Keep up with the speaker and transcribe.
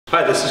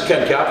Hi, this is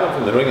Ken Kaplan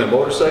from the New England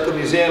Motorcycle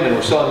Museum, and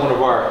we're selling one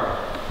of our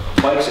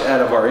bikes out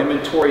of our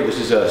inventory. This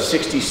is a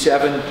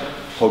 67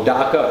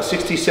 Hodaka,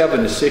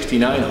 67 to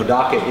 69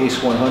 Hodaka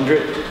Ace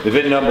 100. The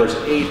VIN number is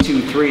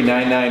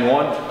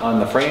 823991 on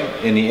the frame,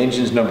 and the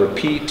engine's number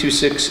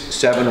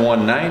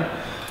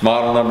P26719,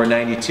 model number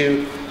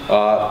 92.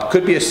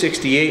 Could be a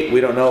 68,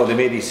 we don't know. They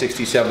may be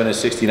 67 to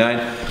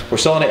 69. We're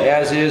selling it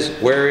as is,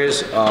 where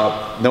is.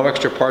 No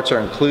extra parts are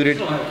included.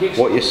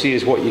 What you see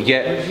is what you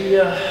get.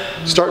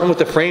 Starting with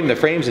the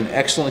frame's in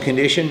excellent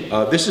condition.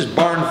 This is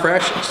barn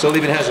fresh, still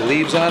even has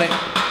leaves on it.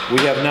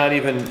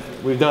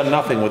 We've done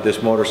nothing with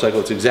this motorcycle.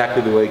 It's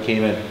exactly the way it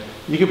came in.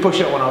 You can push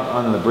that one up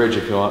on the bridge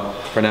if you want,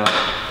 for now.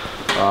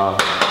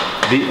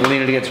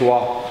 Lean it against the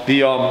wall.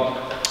 The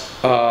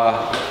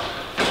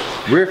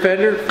rear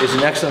fender is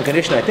in excellent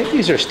condition. I think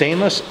these are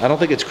stainless. I don't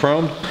think it's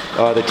chromed.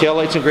 The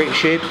taillight's in great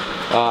shape.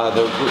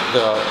 The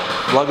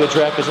luggage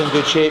rack is in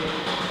good shape.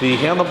 The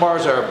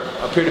handlebars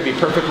appear to be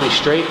perfectly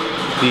straight.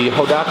 The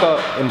Hodaka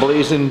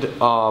emblazoned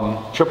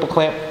triple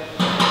clamp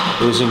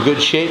is in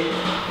good shape.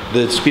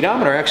 The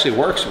speedometer actually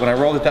works. When I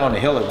rolled it down the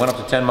hill, it went up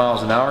to 10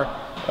 miles an hour,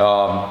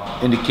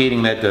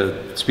 indicating that the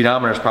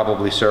speedometer is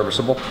probably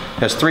serviceable.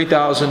 Has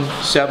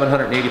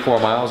 3,784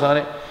 miles on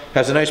it.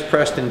 Has a nice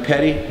pressed and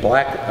petty,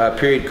 black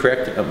period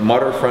correct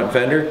mutter front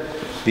fender.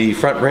 The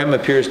front rim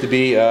appears to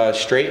be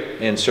straight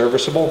and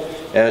serviceable,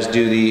 as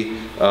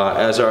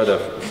are the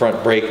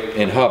front brake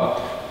and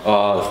hub.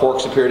 The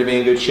forks appear to be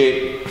in good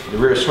shape. The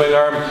rear swing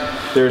arm,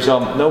 there's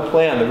no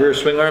play on the rear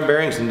swing arm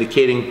bearings,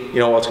 indicating,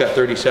 well, it's got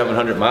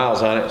 3,700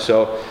 miles on it,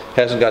 so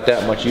hasn't got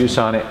that much use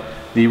on it.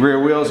 The rear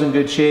wheel's in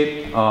good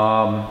shape.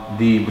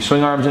 The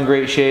swing arm's in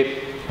great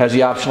shape. Has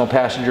the optional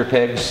passenger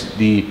pegs.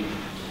 The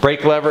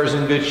brake lever is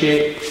in good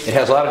shape. It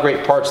has a lot of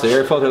great parts. The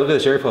air filter, look at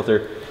this air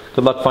filter.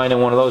 Good luck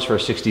finding one of those for a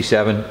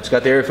 67. It's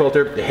got the air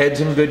filter. The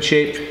head's in good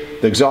shape.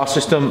 The exhaust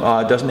system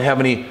doesn't have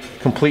any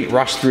complete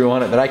rust through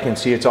on it that I can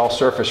see. It's all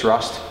surface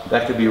rust.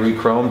 That could be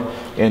re-chromed.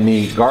 And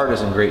the guard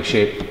is in great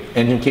shape.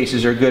 Engine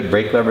cases are good.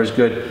 Brake lever is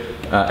good.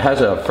 It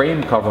has a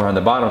frame cover on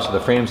the bottom, so the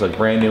frame's like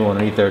brand new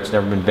underneath there. It's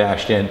never been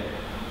bashed in,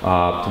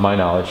 to my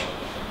knowledge.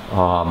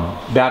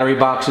 Battery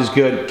box is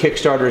good.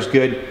 Kickstarter is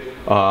good.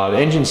 The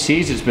engine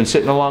seized, it's been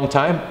sitting a long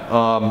time.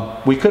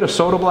 We could have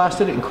soda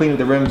blasted it and cleaned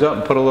the rims up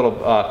and put a little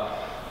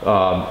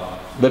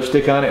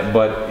lipstick on it,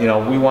 but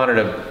we wanted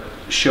to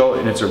show it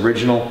in its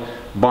original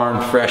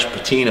barn fresh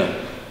patina.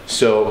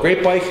 So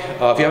great bike.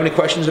 If you have any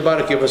questions about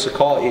it, give us a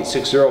call,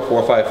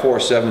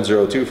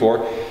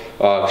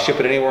 860-454-7024. Ship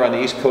it anywhere on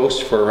the East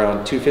Coast for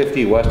around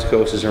 $250. West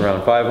Coast is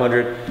around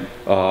 $500.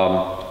 A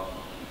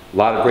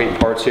lot of great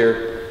parts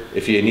here.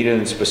 If you need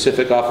anything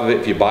specific off of it,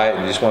 if you buy it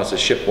and you just want us to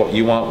ship what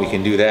you want, we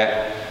can do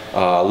that.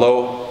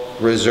 Low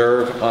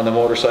reserve on the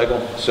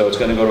motorcycle, so it's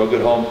going to go to a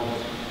good home.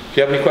 If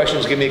you have any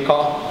questions, give me a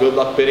call. Good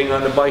luck bidding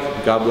on the bike.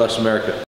 God bless America.